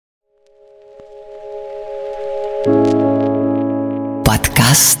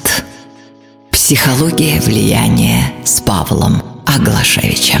Подкаст «Психология влияния» с Павлом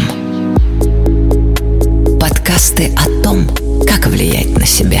Аглашевичем. Подкасты о том, как влиять на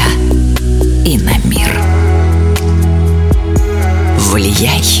себя и на мир.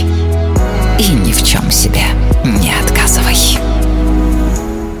 Влияй и ни в чем себе не отказывай.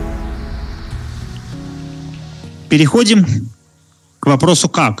 Переходим к вопросу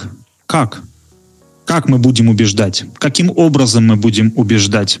 «как?». Как мы будем убеждать? Каким образом мы будем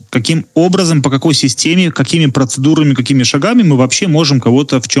убеждать? Каким образом, по какой системе, какими процедурами, какими шагами мы вообще можем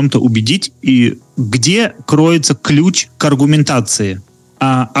кого-то в чем-то убедить? И где кроется ключ к аргументации?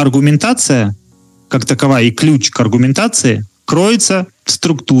 А аргументация, как таковая, и ключ к аргументации кроется в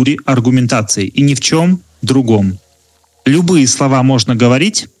структуре аргументации и ни в чем другом. Любые слова можно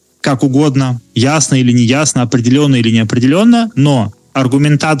говорить как угодно, ясно или неясно, определенно или неопределенно, но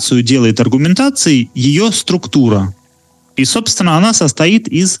аргументацию делает аргументацией ее структура. И, собственно, она состоит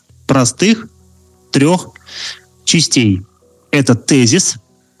из простых 3 частей. Это тезис,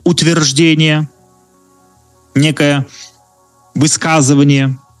 утверждение, некое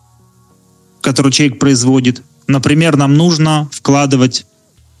высказывание, которое человек производит. Например, нам нужно вкладывать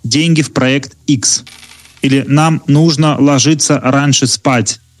деньги в проект X. Или нам нужно ложиться раньше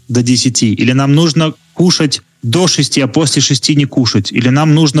спать до 10. Или нам нужно кушать до 6, а после 6 не кушать. Или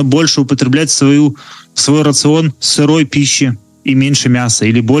нам нужно больше употреблять в свой рацион сырой пищи и меньше мяса.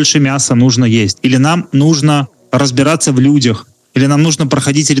 Или больше мяса нужно есть. Или нам нужно разбираться в людях. Или нам нужно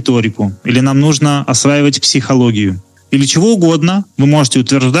проходить риторику. Или нам нужно осваивать психологию. Или чего угодно вы можете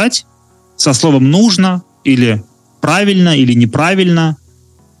утверждать со словом «нужно», или «правильно», или «неправильно»,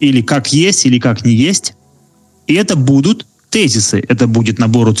 или «как есть», или «как не есть». И это будут тезисы. Это будет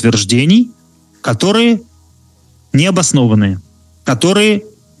набор утверждений, которые не обоснованные, которые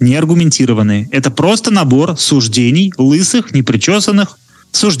не аргументированные. Это просто набор суждений, лысых, непричесанных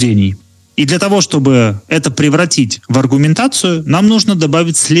суждений. И для того, чтобы это превратить в аргументацию, нам нужно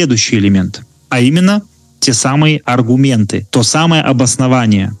добавить следующий элемент, а именно те самые аргументы, то самое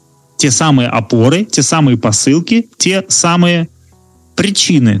обоснование, те самые опоры, те самые посылки, те самые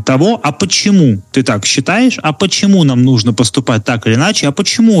причины того, а почему ты так считаешь, а почему нам нужно поступать так или иначе, а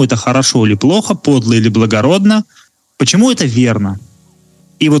почему это хорошо или плохо, подло или благородно, почему это верно.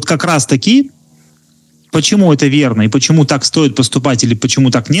 И вот как раз таки, почему это верно и почему так стоит поступать или почему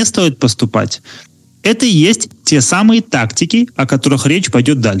так не стоит поступать, это и есть те самые тактики, о которых речь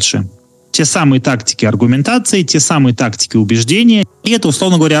пойдет дальше. Те самые тактики аргументации, те самые тактики убеждения. И это,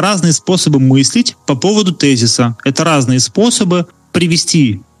 условно говоря, разные способы мыслить по поводу тезиса. Это разные способы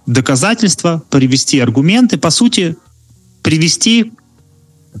привести доказательства, привести аргументы, по сути, привести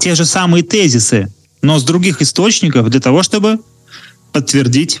те же самые тезисы, но с других источников для того, чтобы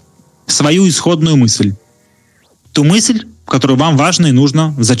подтвердить свою исходную мысль. Ту мысль, которую вам важно и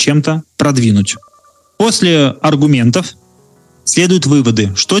нужно зачем-то продвинуть. После аргументов следуют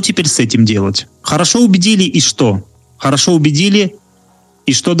выводы. Что теперь с этим делать? Хорошо убедили и что? Хорошо убедили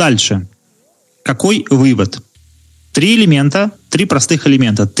и что дальше? Какой вывод? 3 элемента, 3 простых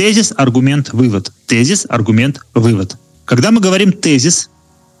элемента. Тезис, аргумент, вывод. Тезис, аргумент, вывод. Когда мы говорим тезис,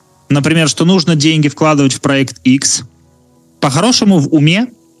 например, что нужно деньги вкладывать в проект X, по-хорошему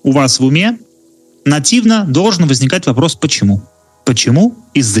у вас в уме нативно должен возникать вопрос «почему?». Почему?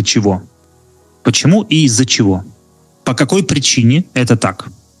 Из-за чего? Почему и из-за чего? По какой причине это так?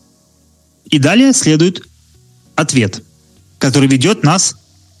 И далее следует ответ, который ведет нас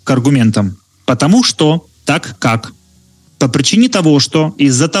к аргументам. Потому что, так как, по причине того, что,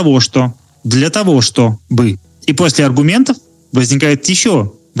 из-за того, что, для того, что бы. И после аргументов возникает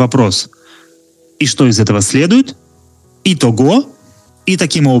еще вопрос. И что из этого следует? Итого, и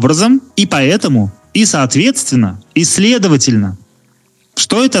таким образом, и поэтому, и соответственно, и следовательно.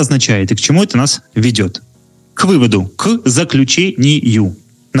 Что это означает и к чему это нас ведет? К выводу, к заключению.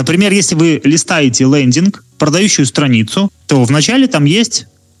 Например, если вы листаете лендинг, продающую страницу, то вначале там есть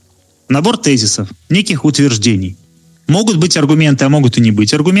набор тезисов, неких утверждений. Могут быть аргументы, а могут и не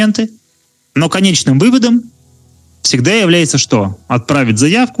быть аргументы. Но конечным выводом всегда является что? Отправить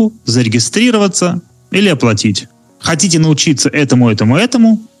заявку, зарегистрироваться или оплатить. Хотите научиться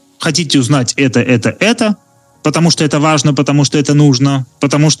этому, хотите узнать это, потому что это важно, потому что это нужно,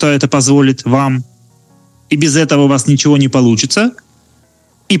 потому что это позволит вам, и без этого у вас ничего не получится.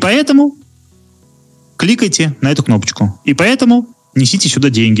 И поэтому кликайте на эту кнопочку. И поэтому несите сюда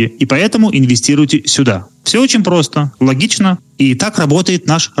деньги. И поэтому инвестируйте сюда. Все очень просто, логично. И так работает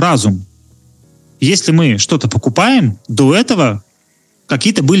наш разум. Если мы что-то покупаем, до этого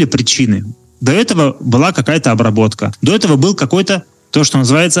какие-то были причины. До этого была какая-то обработка. До этого был какой-то, то, что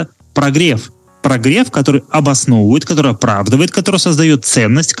называется, прогрев. Прогрев, который обосновывает, который оправдывает, который создает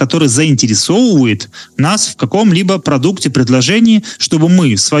ценность, который заинтересовывает нас в каком-либо продукте, предложении, чтобы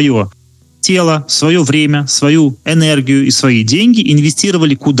мы свое тело, свое время, свою энергию и свои деньги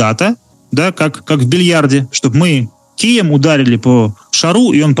инвестировали куда-то, да, как в бильярде, чтобы мы кием ударили по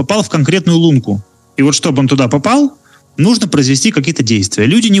шару, и он попал в конкретную лунку. И вот чтобы он туда попал, нужно произвести какие-то действия.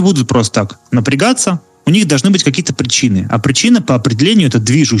 Люди не будут просто так напрягаться, у них должны быть какие-то причины. А причина по определению — это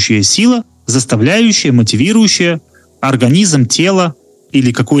движущая сила, заставляющая, мотивирующая организм, тело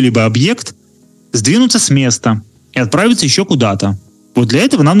или какой-либо объект сдвинуться с места и отправиться еще куда-то. Вот для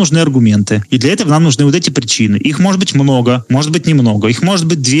этого нам нужны аргументы. И для этого нам нужны вот эти причины. Их может быть много, может быть немного. Их может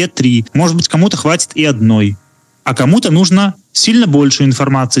быть 2-3. Может быть, кому-то хватит и одной. А кому-то нужно сильно больше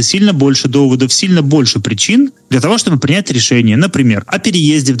информации, сильно больше доводов, сильно больше причин для того, чтобы принять решение. Например, о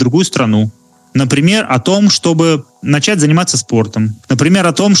переезде в другую страну. Например, о том, чтобы начать заниматься спортом. Например,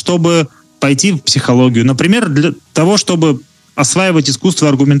 о том, чтобы пойти в психологию. Например, для того, чтобы осваивать искусство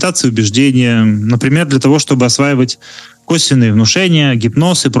аргументации и убеждения. Например, для того, чтобы осваивать косвенные внушения,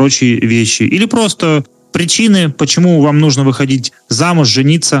 гипноз и прочие вещи. Или просто причины, почему вам нужно выходить замуж,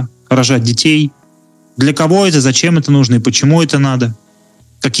 жениться, рожать детей. Для кого это, зачем это нужно и почему это надо.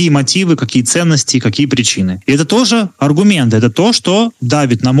 Какие мотивы, какие ценности, какие причины. И это тоже аргументы. Это то, что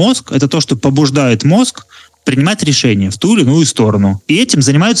давит на мозг. Это то, что побуждает мозг принимать решения в ту или иную сторону. И этим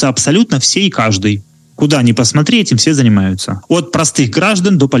занимаются абсолютно все и каждый. Куда ни посмотри, этим все занимаются. От простых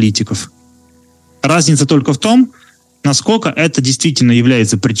граждан до политиков. Разница только в том, насколько это действительно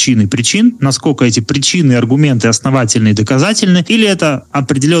является причиной причин, насколько эти причины, аргументы основательные, доказательны, или это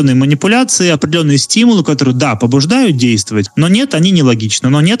определенные манипуляции, определенные стимулы, которые, да, побуждают действовать, но нет, они не логичны,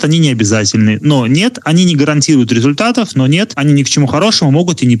 но нет, они не обязательны, но нет, они не гарантируют результатов, но нет, они ни к чему хорошему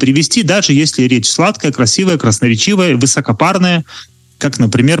могут и не привести, даже если речь сладкая, красивая, красноречивая, высокопарная, как,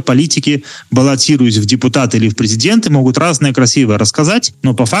 например, политики, баллотируясь в депутаты или в президенты, могут разное красивое рассказать,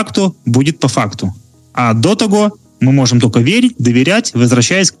 но по факту будет по факту. А до того мы можем только верить, доверять,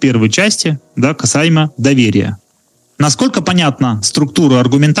 возвращаясь к первой части, да, касаемо доверия. Насколько понятна структура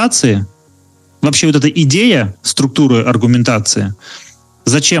аргументации? Вообще вот эта идея структуры аргументации,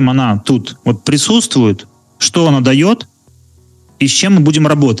 зачем она тут вот присутствует, что она дает и с чем мы будем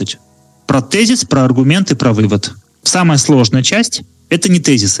работать? Про тезис, про аргументы, про вывод. Самая сложная часть — это не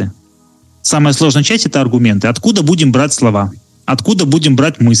тезисы. Самая сложная часть — это аргументы. Откуда будем брать слова? Откуда будем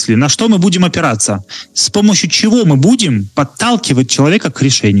брать мысли? На что мы будем опираться? С помощью чего мы будем подталкивать человека к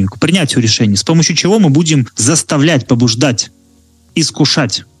решению, к принятию решений? С помощью чего мы будем заставлять, побуждать,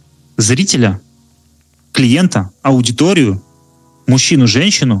 искушать зрителя, клиента, аудиторию, мужчину,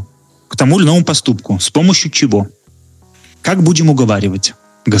 женщину к тому или иному поступку? С помощью чего? Как будем уговаривать,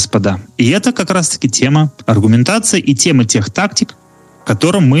 господа? И это как раз-таки тема аргументации и тема тех тактик, к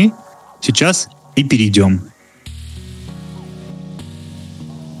которым мы сейчас и перейдем.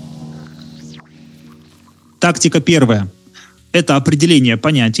 Тактика первая – это определение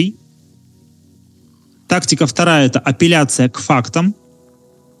понятий. Тактика вторая – это апелляция к фактам,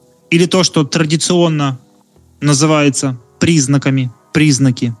 или то, что традиционно называется признаками,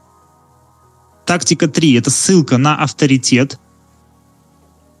 признаки. Тактика 3 – это ссылка на авторитет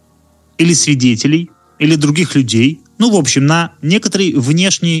или свидетелей, или других людей. Ну, в общем, на некоторые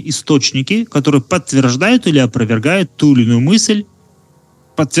внешние источники, которые подтверждают или опровергают ту или иную мысль,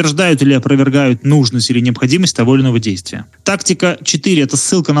 подтверждают или опровергают нужность или необходимость того или иного действия. Тактика 4 – это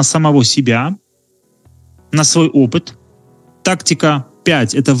ссылка на самого себя, на свой опыт. Тактика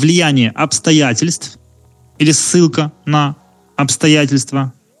 5 – это влияние обстоятельств или ссылка на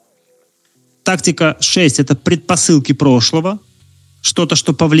обстоятельства. Тактика 6 – это предпосылки прошлого, что-то,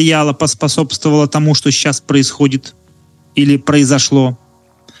 что повлияло, поспособствовало тому, что сейчас происходит или произошло.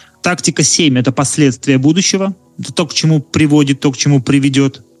 Тактика 7 – это последствия будущего. Это то, к чему приводит, то, к чему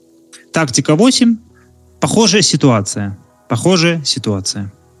приведет. Тактика 8 – похожая ситуация. Похожая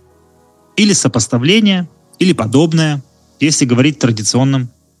ситуация. Или сопоставление, или подобное, если говорить традиционным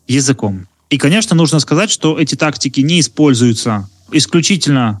языком. И, конечно, нужно сказать, что эти тактики не используются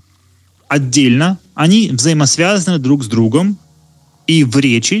исключительно отдельно. Они взаимосвязаны друг с другом. И в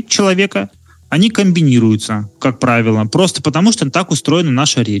речи человека они комбинируются, как правило, просто потому, что так устроена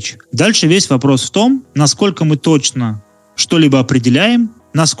наша речь. Дальше весь вопрос в том, насколько мы точно что-либо определяем,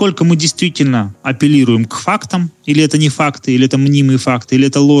 насколько мы действительно апеллируем к фактам, или это не факты, или это мнимые факты, или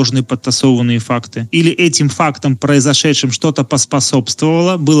это ложные подтасованные факты, или этим фактам, произошедшим, что-то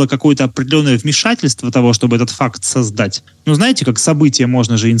поспособствовало, было какое-то определенное вмешательство того, чтобы этот факт создать. Ну, знаете, как событие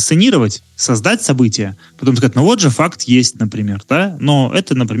можно же инсценировать, создать событие, потом сказать, ну вот же факт есть, например, да? Но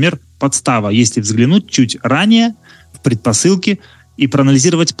это, например, подстава, если взглянуть чуть ранее в предпосылки и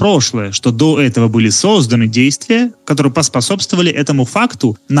проанализировать прошлое, что до этого были созданы действия, которые поспособствовали этому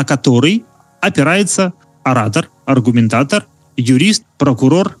факту, на который опирается оратор, аргументатор, юрист,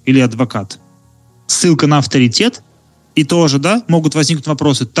 прокурор или адвокат. Ссылка на авторитет, и тоже, да, могут возникнуть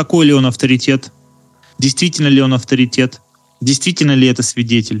вопросы, такой ли он авторитет, действительно ли он авторитет, действительно ли это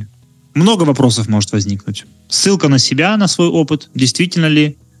свидетель. Много вопросов может возникнуть. Ссылка на себя, на свой опыт, действительно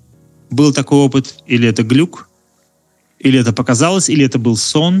ли был такой опыт, или это глюк, или это показалось, или это был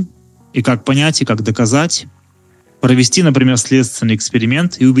сон, и как понять, и как доказать. Провести, например, следственный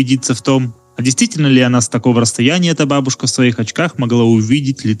эксперимент и убедиться в том, а действительно ли она с такого расстояния, эта бабушка в своих очках, могла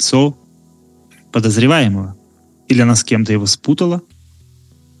увидеть лицо подозреваемого? Или она с кем-то его спутала?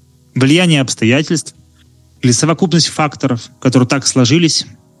 Влияние обстоятельств или совокупность факторов, которые так сложились,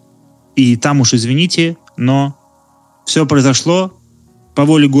 и там уж извините, но все произошло по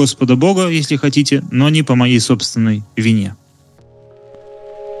воле Господа Бога, если хотите, но не по моей собственной вине.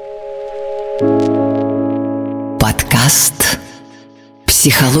 Подкаст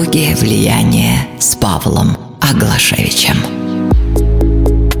 «Психология влияния» с Павлом Аглашевичем.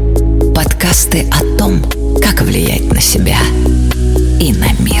 Подкасты о том, как влиять на себя и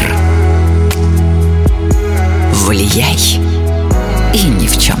на мир. Влияй и ни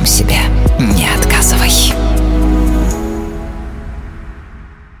в чем себе не отказывай.